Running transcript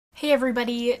Hey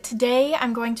everybody, today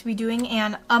I'm going to be doing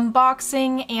an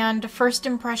unboxing and first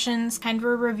impressions kind of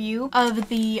a review of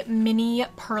the mini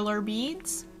Perler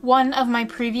beads. One of my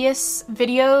previous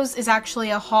videos is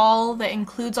actually a haul that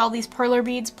includes all these Perler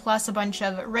beads plus a bunch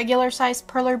of regular sized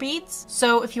Perler beads.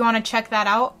 So if you want to check that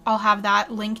out, I'll have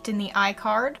that linked in the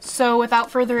iCard. So without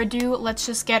further ado, let's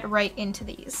just get right into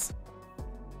these.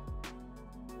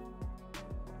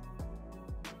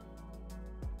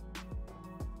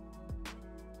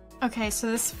 Okay, so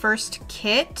this first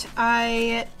kit,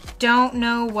 I don't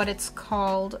know what it's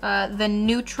called, the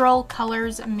Neutral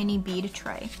Colors Mini Bead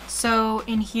Tray. So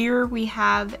in here we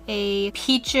have a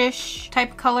peachish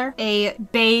type color, a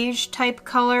beige type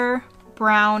color,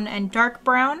 brown and dark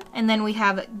brown, and then we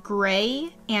have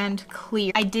gray and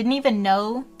clear. I didn't even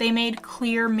know they made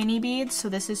clear mini beads, so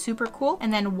this is super cool.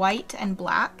 And then white and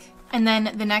black. And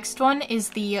then the next one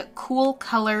is the Cool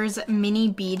Colors Mini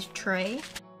Bead Tray.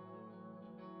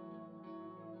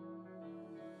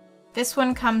 This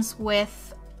one comes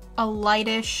with a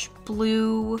lightish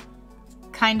blue,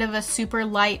 kind of a super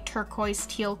light turquoise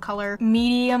teal color,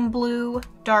 medium blue,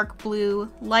 dark blue,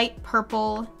 light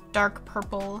purple, dark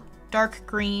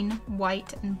green,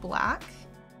 white, and black.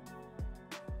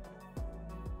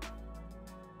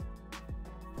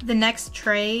 The next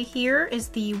tray here is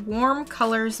the Warm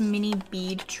Colors Mini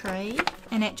Bead Tray,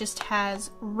 and it just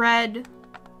has red,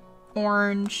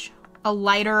 orange, a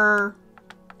lighter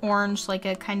orange, like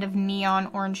a kind of neon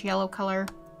orange yellow color,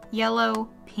 yellow,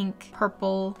 pink,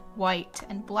 purple, white,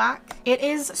 and black. It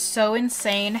is so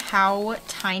insane how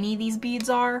tiny these beads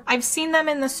are. I've seen them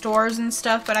in the stores and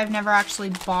stuff, but I've never actually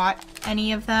bought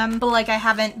any of them. But like, I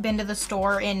haven't been to the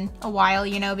store in a while,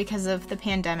 you know, because of the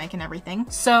pandemic and everything.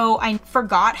 So I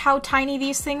forgot how tiny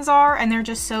these things are, and they're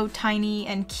just so tiny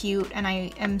and cute, and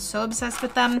I am so obsessed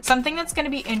with them. Something that's gonna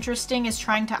be interesting is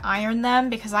trying to iron them,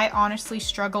 because I honestly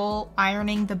struggle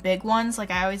ironing the big ones.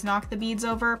 Like, I always knock the beads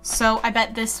over. So I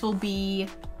bet this will be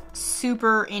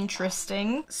super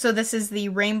interesting. So this is the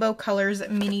Rainbow Colors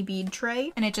Mini Bead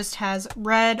Tray, and it just has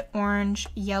red, orange,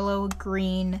 yellow,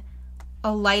 green, a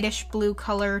lightish blue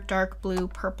color, dark blue,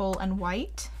 purple, and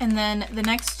white. And then the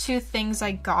next two things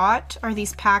I got are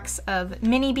these packs of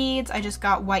mini beads. I just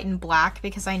got white and black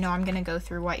because I know I'm gonna go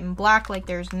through white and black like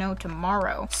there's no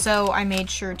tomorrow. So I made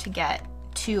sure to get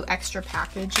 2 extra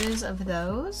packages of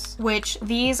those, which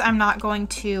these I'm not going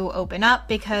to open up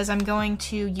because I'm going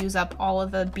to use up all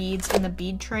of the beads in the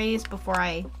bead trays before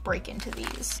I break into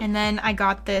these. And then I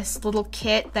got this little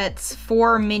kit that's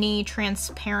 4 mini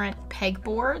transparent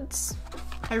pegboards.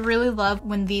 I really love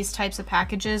when these types of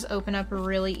packages open up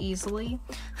really easily.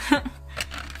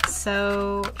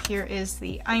 So here is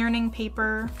the ironing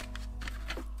paper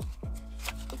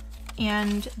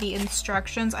and the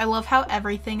instructions. I love how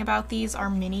everything about these are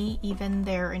mini, even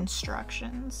their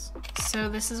instructions. So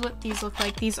this is what these look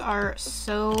like. These are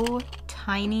so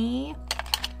tiny.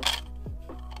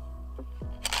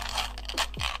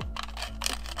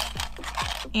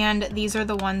 And these are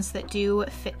the ones that do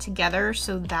fit together,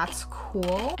 so that's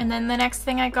cool. And then the next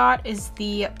thing I got is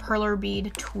the Perler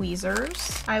bead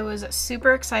tweezers. I was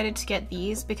super excited to get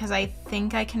these because I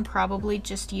think I can probably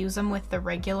just use them with the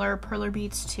regular Perler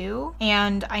beads too.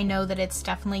 And I know that it's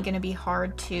definitely gonna be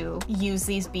hard to use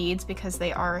these beads because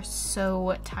they are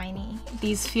so tiny.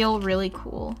 These feel really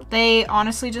cool. They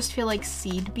honestly just feel like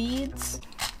seed beads.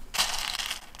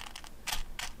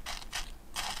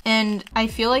 And I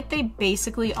feel like they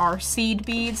basically are seed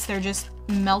beads. They're just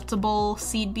meltable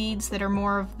seed beads that are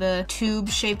more of the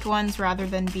tube-shaped ones rather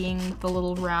than being the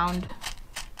little round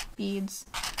beads.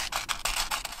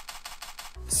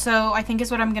 So I think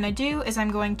is what I'm gonna do is I'm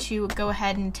going to go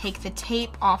ahead and take the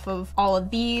tape off of all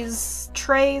of these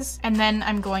trays, and then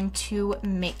I'm going to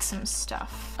make some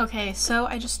stuff. Okay, so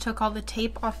I just took all the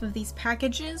tape off of these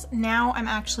packages. Now I'm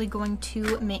actually going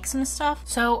to make some stuff.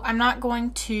 So I'm not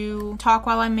going to talk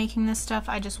while I'm making this stuff.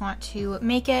 I just want to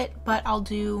make it, but I'll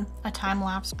do a time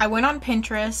lapse. I went on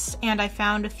Pinterest and I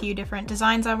found a few different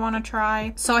designs I want to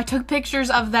try. So I took pictures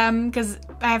of them because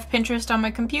I have Pinterest on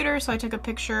my computer, so I took a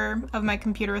picture of my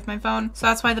computer with my phone. So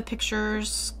that's why the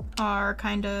pictures are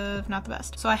kind of not the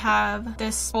best. So I have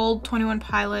this old 21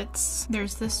 Pilots.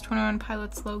 There's this 21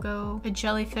 Pilots logo, a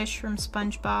jellyfish from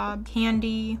SpongeBob,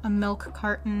 candy, a milk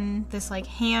carton, this like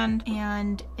hand,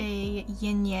 and a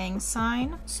yin yang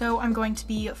sign. So I'm going to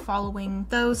be following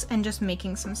those and just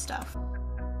making some stuff.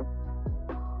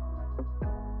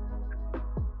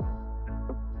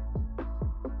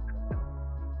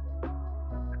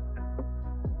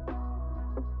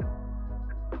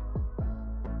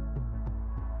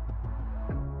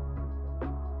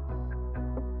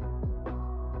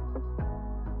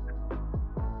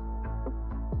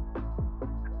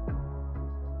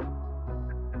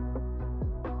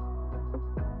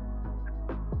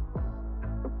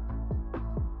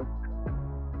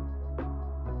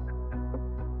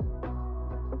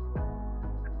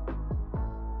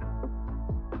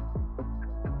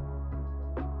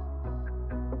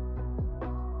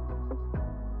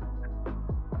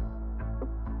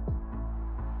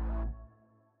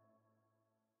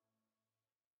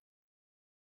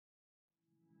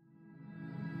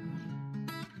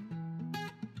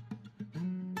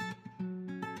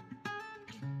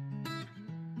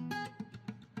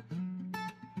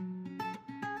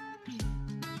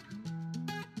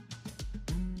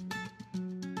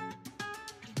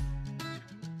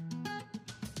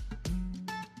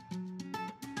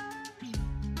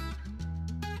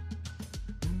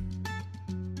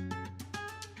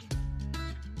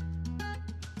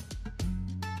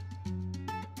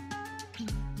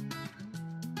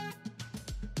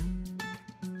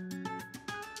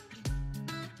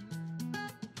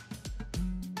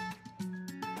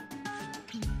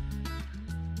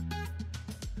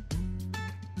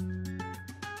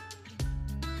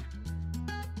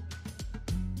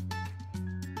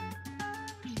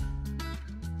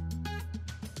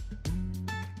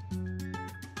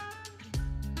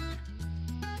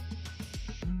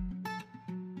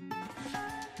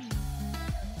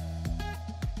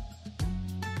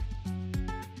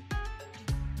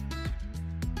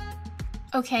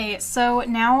 Okay, so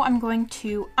now I'm going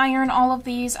to iron all of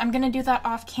these. I'm gonna do that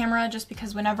off camera just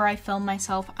because whenever I film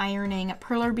myself ironing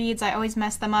Perler beads, I always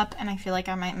mess them up, and I feel like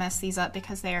I might mess these up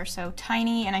because they are so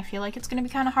tiny, and I feel like it's gonna be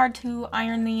kind of hard to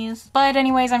iron these. But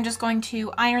anyways, I'm just going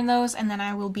to iron those, and then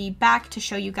I will be back to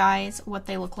show you guys what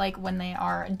they look like when they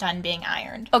are done being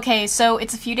ironed. Okay, so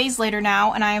it's a few days later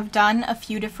now, and I have done a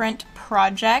few different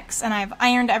projects, and I've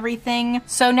ironed everything.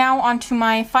 So now on to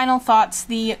my final thoughts,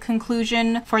 the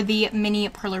conclusion for the mini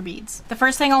Perler beads. The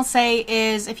first thing I'll say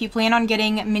is if you plan on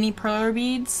getting mini Perler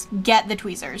beads, get the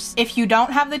tweezers. If you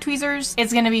don't have the tweezers,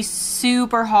 it's gonna be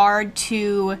super hard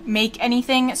to make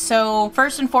anything. So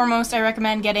first and foremost, I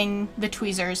recommend getting the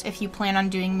tweezers if you plan on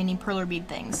doing mini Perler bead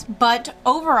things. But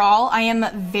overall, I am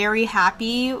very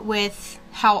happy with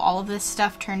how all of this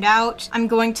stuff turned out. I'm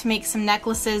going to make some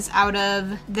necklaces out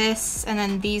of this, and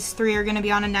then these three are gonna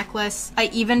be on a necklace. I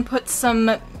even put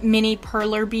some mini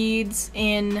Perler beads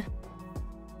in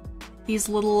these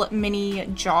little mini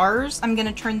jars. I'm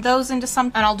gonna turn those into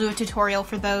something, and I'll do a tutorial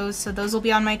for those, so those will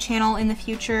be on my channel in the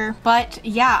future. But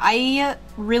yeah, I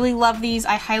really love these.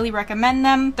 I highly recommend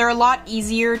them. They're a lot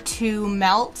easier to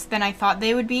melt than I thought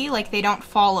they would be. Like, they don't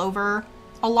fall over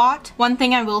a lot. One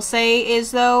thing I will say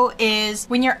is though, is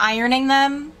when you're ironing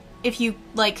them, if you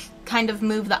like kind of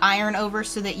move the iron over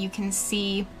so that you can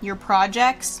see your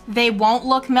projects, they won't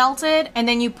look melted, and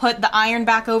then you put the iron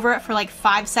back over it for like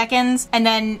 5 seconds and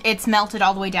then it's melted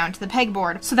all the way down to the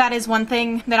pegboard. So that is one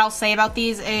thing that I'll say about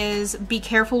these, is be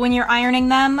careful when you're ironing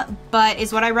them, but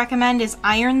is what I recommend is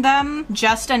iron them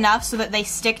just enough so that they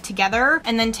stick together,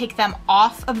 and then take them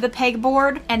off of the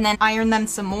pegboard and then iron them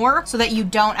some more so that you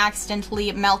don't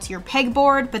accidentally melt your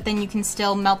pegboard, but then you can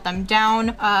still melt them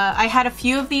down. I had a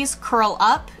few of these curl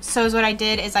up, so what I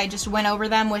did is I just went over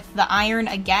them with the iron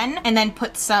again and then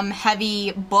put some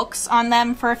heavy books on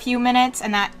them for a few minutes,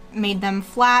 and that made them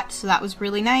flat, so that was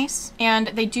really nice. And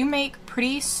they do make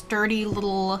pretty sturdy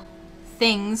little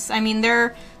things. I mean,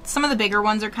 some of the bigger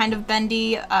ones are kind of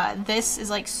bendy. This is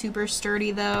like super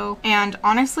sturdy though, and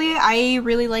honestly I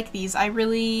really like these. I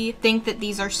really think that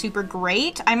these are super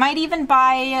great. I might even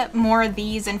buy more of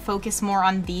these and focus more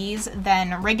on these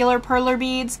than regular Perler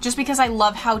beads, just because I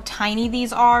love how tiny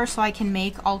these are, so I can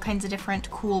make all kinds of different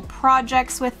cool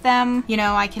projects with them. You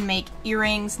know, I can make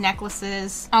earrings,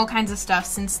 necklaces, all kinds of stuff,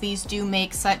 since these do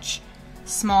make such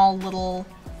small little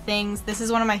things. This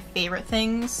is one of my favorite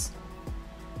things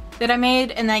that I made,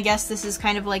 and I guess this is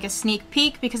kind of like a sneak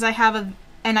peek because I have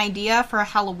an idea for a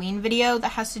Halloween video that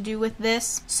has to do with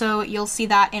this, so you'll see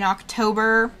that in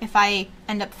October if I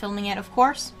end up filming it, of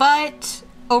course. But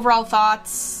overall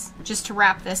thoughts, just to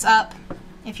wrap this up,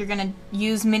 if you're gonna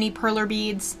use mini Perler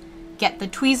beads, get the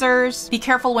tweezers. Be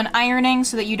careful when ironing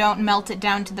so that you don't melt it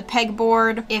down to the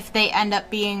pegboard. If they end up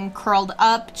being curled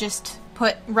up, just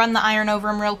run the iron over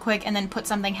them real quick and then put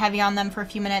something heavy on them for a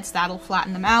few minutes. That'll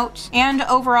flatten them out. And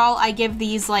overall, I give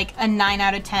these like a 9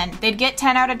 out of 10. They'd get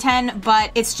 10 out of 10,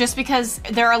 but it's just because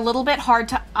they're a little bit hard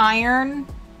to iron.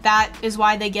 That is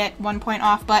why they get 1 point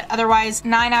off, but otherwise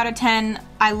 9 out of 10.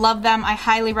 I love them. I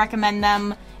highly recommend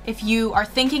them. If you are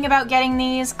thinking about getting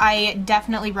these, I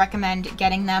definitely recommend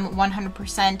getting them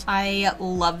 100%. I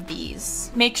love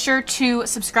these. Make sure to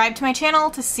subscribe to my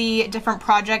channel to see different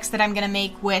projects that I'm gonna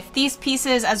make with these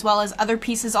pieces, as well as other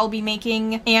pieces I'll be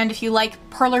making. And if you like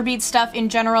Perler bead stuff in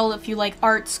general, if you like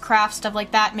arts, crafts, stuff like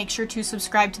that, make sure to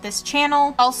subscribe to this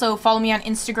channel. Also, follow me on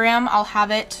Instagram. I'll have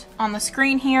it on the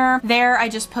screen here. There, I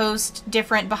just post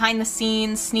different behind the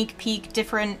scenes, sneak peek,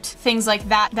 different things like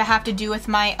that that have to do with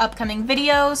my upcoming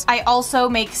videos. I also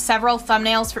make several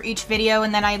thumbnails for each video,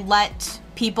 and then I let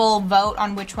people vote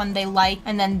on which one they like,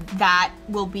 and then that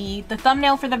will be the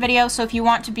thumbnail for the video. So if you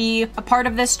want to be a part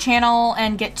of this channel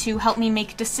and get to help me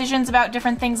make decisions about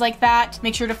different things like that,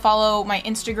 make sure to follow my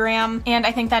Instagram. And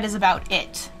I think that is about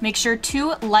it. Make sure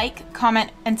to like,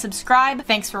 comment, and subscribe.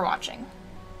 Thanks for watching.